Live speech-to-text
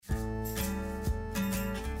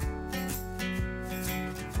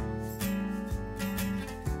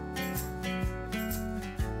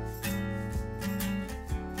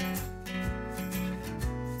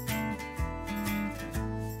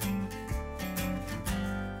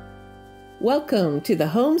Welcome to the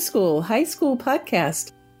Homeschool High School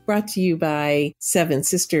Podcast, brought to you by Seven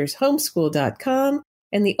Sisters Homeschool.com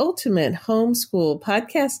and the Ultimate Homeschool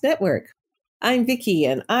Podcast Network. I'm Vicki,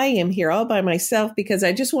 and I am here all by myself because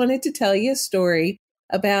I just wanted to tell you a story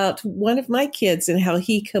about one of my kids and how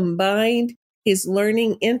he combined his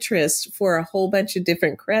learning interests for a whole bunch of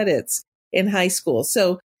different credits in high school.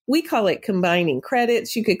 So we call it combining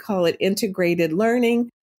credits. You could call it integrated learning.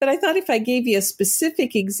 But I thought if I gave you a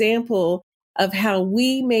specific example of how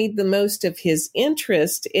we made the most of his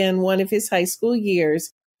interest in one of his high school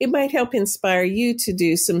years, it might help inspire you to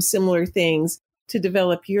do some similar things to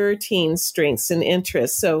develop your teen's strengths and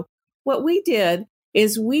interests. So what we did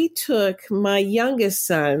is we took my youngest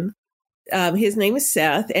son, his name is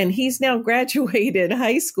Seth, and he's now graduated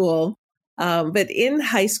high school. But in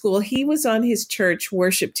high school, he was on his church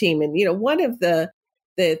worship team. And, one of the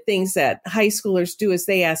things that high schoolers do is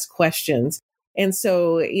they ask questions. And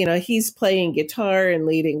so, he's playing guitar and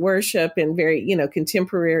leading worship in very,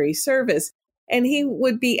 contemporary service. And he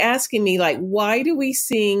would be asking me, like, why do we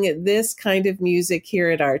sing this kind of music here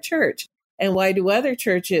at our church? And why do other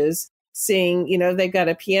churches sing, they've got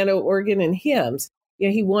a piano, organ, and hymns?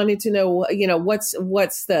 He wanted to know, what's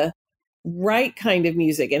the right kind of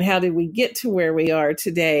music and how did we get to where we are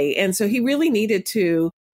today? And so he really needed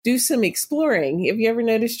to do some exploring. Have you ever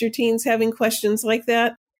noticed your teens having questions like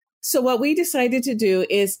that? So what we decided to do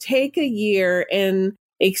is take a year and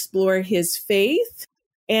explore his faith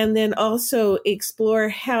and then also explore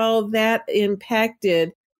how that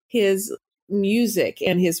impacted his music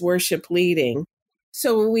and his worship leading.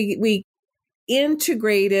 So we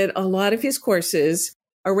integrated a lot of his courses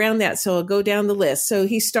around that. So I'll go down the list. So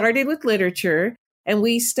he started with literature and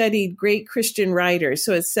we studied great Christian writers.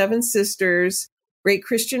 So it's Seven Sisters, Great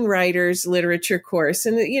Christian Writers Literature course.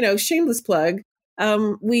 And, shameless plug,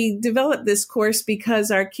 we developed this course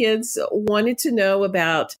because our kids wanted to know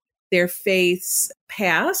about their faith's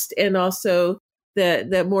past and also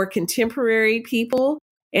the more contemporary people.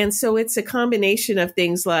 And so it's a combination of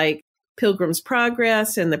things like Pilgrim's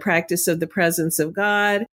Progress and the practice of the presence of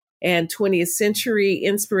God, and 20th century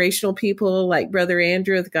inspirational people like Brother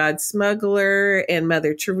Andrew, the God Smuggler, and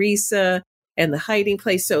Mother Teresa, and The Hiding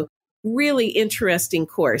Place. So really interesting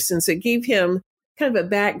course. And so it gave him kind of a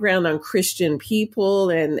background on Christian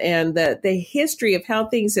people and the history of how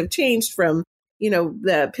things have changed from,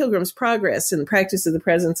 the Pilgrim's Progress and the practice of the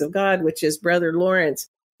presence of God, which is Brother Lawrence,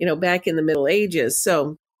 back in the Middle Ages.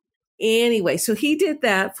 So anyway, so he did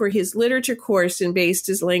that for his literature course and based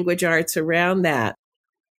his language arts around that.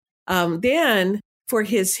 Then for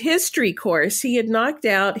his history course, he had knocked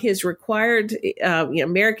out his required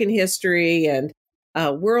American history and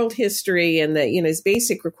world history and his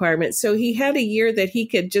basic requirements. So he had a year that he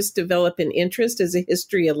could just develop an interest as a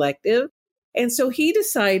history elective. And so he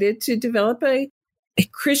decided to develop a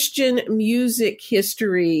Christian music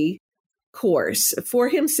history course for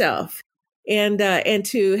himself and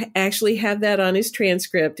to actually have that on his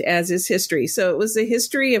transcript as his history. So it was the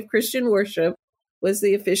history of Christian worship was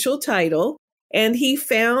the official title. And he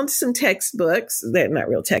found some textbooks. They're not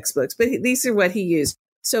real textbooks, but these are what he used.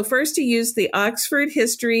 So first he used the Oxford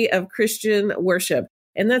History of Christian Worship,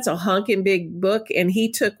 and that's a honking big book. And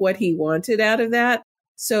he took what he wanted out of that.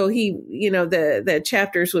 So he, the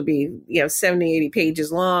chapters would be, 70, 80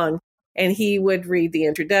 pages long, and he would read the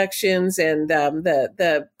introductions and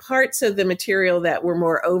the parts of the material that were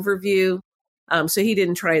more overview. So he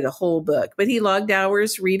didn't try the whole book, but he logged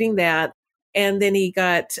hours reading that. And then he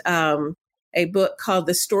got a book called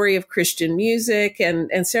The Story of Christian Music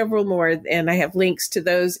and several more. And I have links to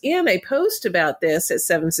those in a post about this at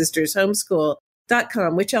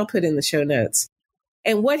sevensistershomeschool.com, which I'll put in the show notes.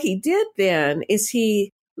 And what he did then is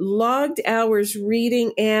he logged hours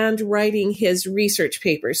reading and writing his research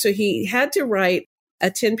paper. So he had to write a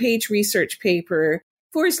 10-page research paper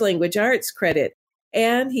for his language arts credit.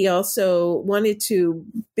 And he also wanted to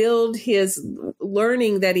build his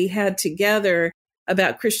learning that he had together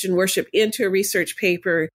about Christian worship into a research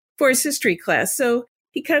paper for his history class. So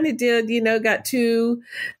he kind of did, got two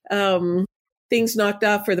things knocked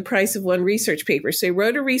off for the price of one research paper. So he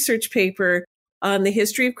wrote a research paper on the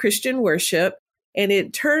history of Christian worship, and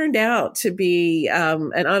it turned out to be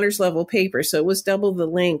an honors level paper. So it was double the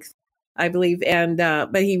length, I believe. And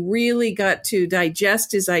but he really got to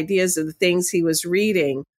digest his ideas of the things he was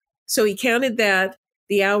reading. So he counted the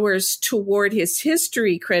hours toward his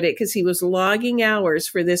history credit because he was logging hours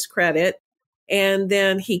for this credit. And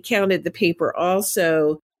then he counted the paper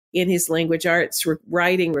also in his language arts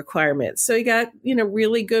writing requirements. So he got,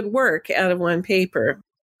 really good work out of one paper.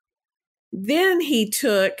 Then he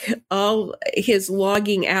took all his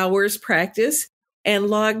logging hours practice and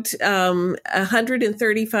logged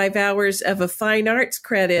 135 hours of a fine arts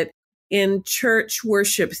credit in church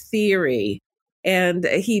worship theory. And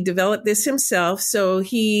he developed this himself. So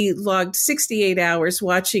he logged 68 hours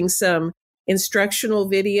watching some instructional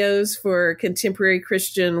videos for contemporary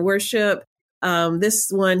Christian worship. This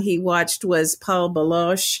one he watched was Paul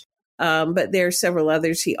Baloche, but there are several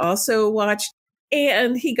others he also watched.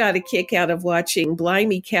 And he got a kick out of watching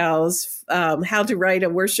Blimey Cows, How to Write a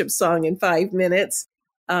Worship Song in 5 Minutes.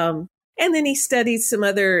 And then he studied some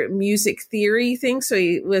other music theory things. So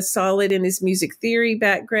he was solid in his music theory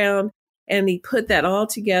background. And he put that all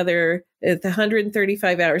together at the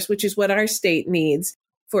 135 hours, which is what our state needs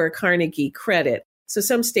for a Carnegie credit. So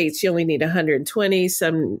some states you only need 120,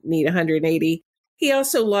 some need 180. He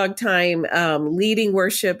also logged time leading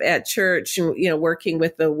worship at church and, working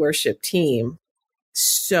with the worship team.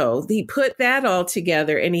 So he put that all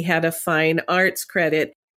together and he had a fine arts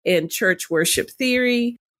credit in church worship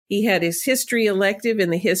theory. He had his history elective in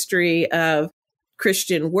the history of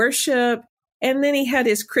Christian worship. And then he had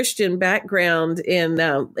his Christian background in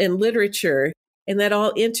literature, and that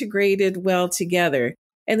all integrated well together.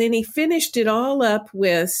 And then he finished it all up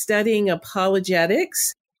with studying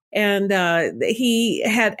apologetics. And he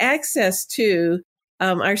had access to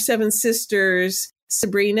our seven sisters,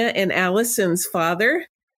 Sabrina and Allison's father,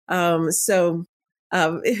 who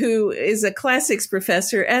is a classics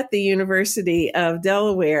professor at the University of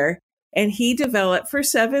Delaware. And he developed for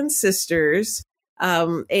seven sisters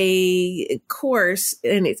a course,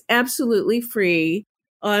 and it's absolutely free,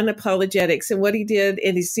 on apologetics. And what he did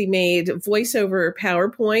is he made voiceover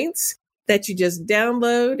PowerPoints that you just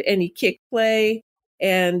download and you kick play,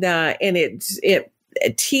 and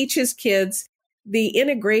it teaches kids the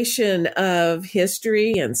integration of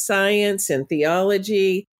history and science and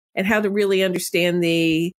theology and how to really understand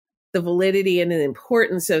the validity and the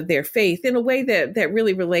importance of their faith in a way that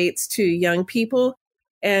really relates to young people.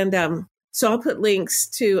 And so I'll put links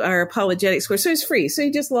to our apologetics course. So it's free. So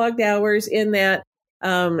you just logged hours in that.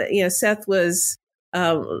 Seth was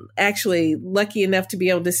actually lucky enough to be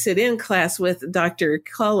able to sit in class with Dr.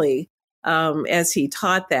 Colley as he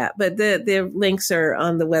taught that. But the links are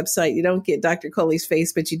on the website. You don't get Dr. Colley's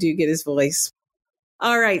face, but you do get his voice.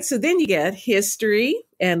 All right. So then you get history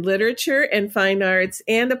and literature and fine arts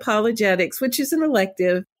and apologetics, which is an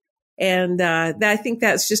elective. And I think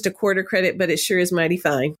that's just a quarter credit, but it sure is mighty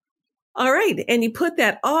fine. All right. And you put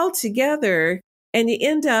that all together and you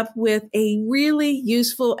end up with a really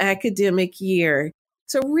useful academic year.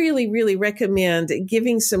 So really, really recommend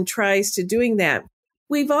giving some tries to doing that.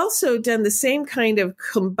 We've also done the same kind of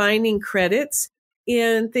combining credits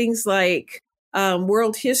in things like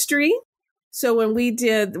world history. So when we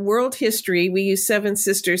did world history, we used Seven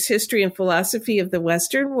Sisters History and Philosophy of the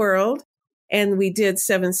Western World. And we did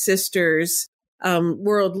Seven Sisters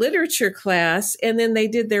world literature class, and then they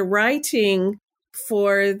did their writing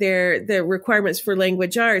for their requirements for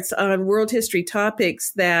language arts on world history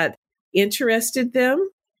topics that interested them.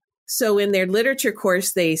 So in their literature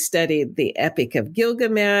course, they studied the Epic of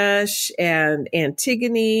Gilgamesh and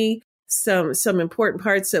Antigone, some important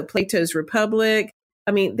parts of Plato's Republic.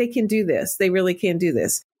 I mean, they can do this. They really can do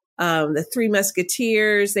this. The Three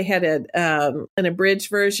Musketeers, they had an abridged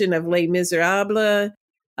version of Les Miserables,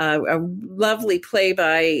 a lovely play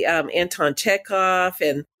by Anton Chekhov,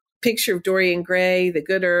 and Picture of Dorian Gray, The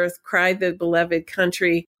Good Earth, Cry the Beloved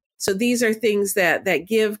Country. So these are things that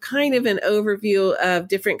give kind of an overview of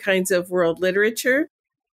different kinds of world literature,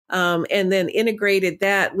 and then integrated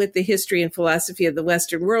that with the history and philosophy of the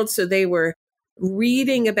Western world. So they were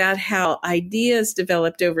reading about how ideas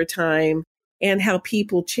developed over time and how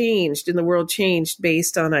people changed and the world changed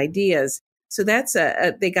based on ideas. So that's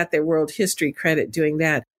they got their world history credit doing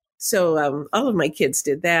that. So all of my kids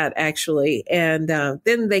did that, actually. And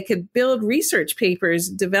then they could build research papers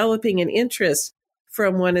developing an interest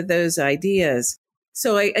from one of those ideas.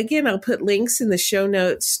 So I'll put links in the show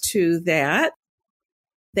notes to that.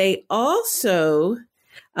 They also,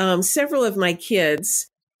 several of my kids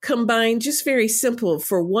combined just very simple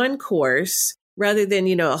for one course rather than,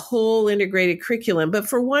 a whole integrated curriculum. But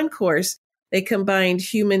for one course, they combined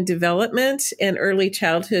human development and early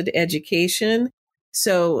childhood education.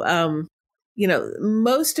 So,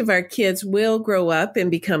 most of our kids will grow up and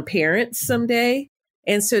become parents someday.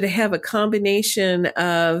 And so to have a combination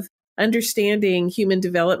of understanding human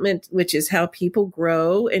development, which is how people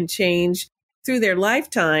grow and change through their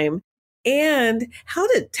lifetime, and how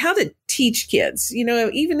to teach kids,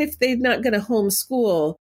 even if they're not going to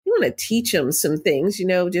homeschool, you want to teach them some things,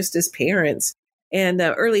 just as parents. And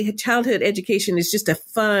early childhood education is just a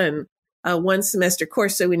fun one semester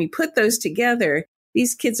course. So when you put those together,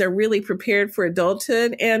 these kids are really prepared for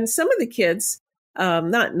adulthood. And some of the kids,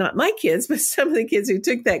 not my kids, but some of the kids who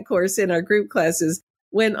took that course in our group classes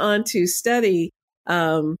went on to study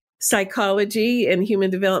psychology and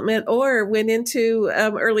human development, or went into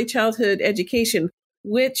early childhood education,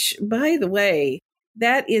 which, by the way,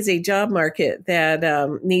 that is a job market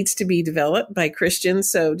that needs to be developed by Christians.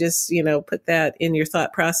 So just, put that in your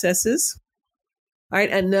thought processes. All right.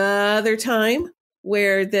 Another time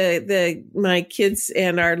where my kids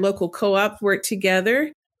and our local co-op worked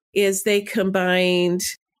together is they combined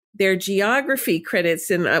their geography credits.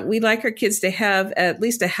 And we like our kids to have at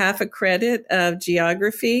least a half a credit of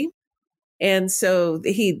geography. And so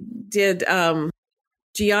he did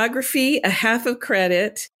geography, a half of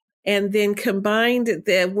credit, and then combined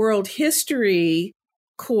the world history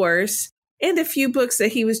course and a few books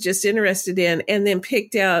that he was just interested in, and then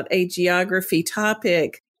picked out a geography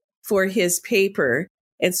topic for his paper.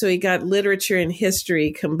 And so he got literature and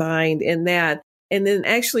history combined in that, and then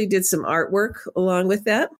actually did some artwork along with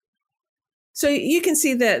that. So you can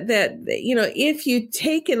see that if you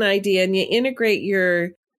take an idea and you integrate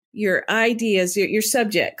your ideas, your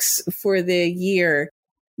subjects for the year,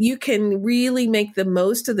 you can really make the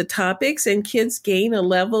most of the topics, and kids gain a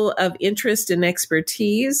level of interest and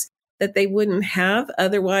expertise that they wouldn't have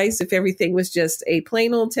otherwise if everything was just a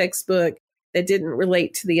plain old textbook that didn't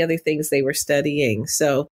relate to the other things they were studying.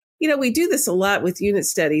 So, we do this a lot with unit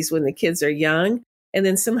studies when the kids are young, and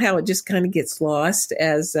then somehow it just kind of gets lost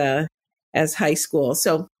as high school.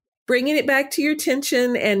 So bringing it back to your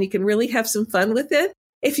attention, and you can really have some fun with it.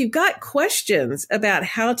 If you've got questions about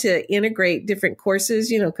how to integrate different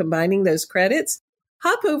courses, combining those credits,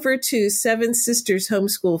 hop over to Seven Sisters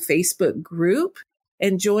Homeschool Facebook group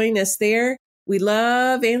and join us there. We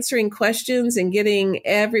love answering questions and getting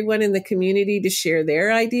everyone in the community to share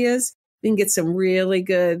their ideas. We can get some really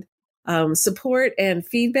good support and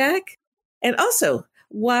feedback. And also,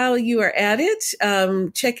 while you are at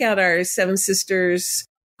it, check out our Seven Sisters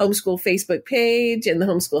Homeschool Facebook page and the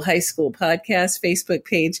Homeschool High School Podcast Facebook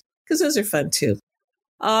page, because those are fun too.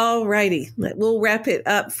 All righty. We'll wrap it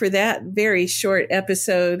up for that very short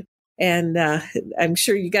episode. And I'm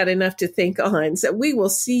sure you got enough to think on. So we will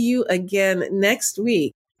see you again next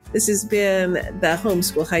week. This has been the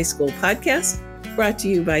Homeschool High School Podcast, brought to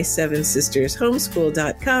you by Seven Sisters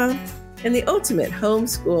Homeschool.com and the Ultimate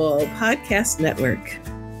Homeschool Podcast Network.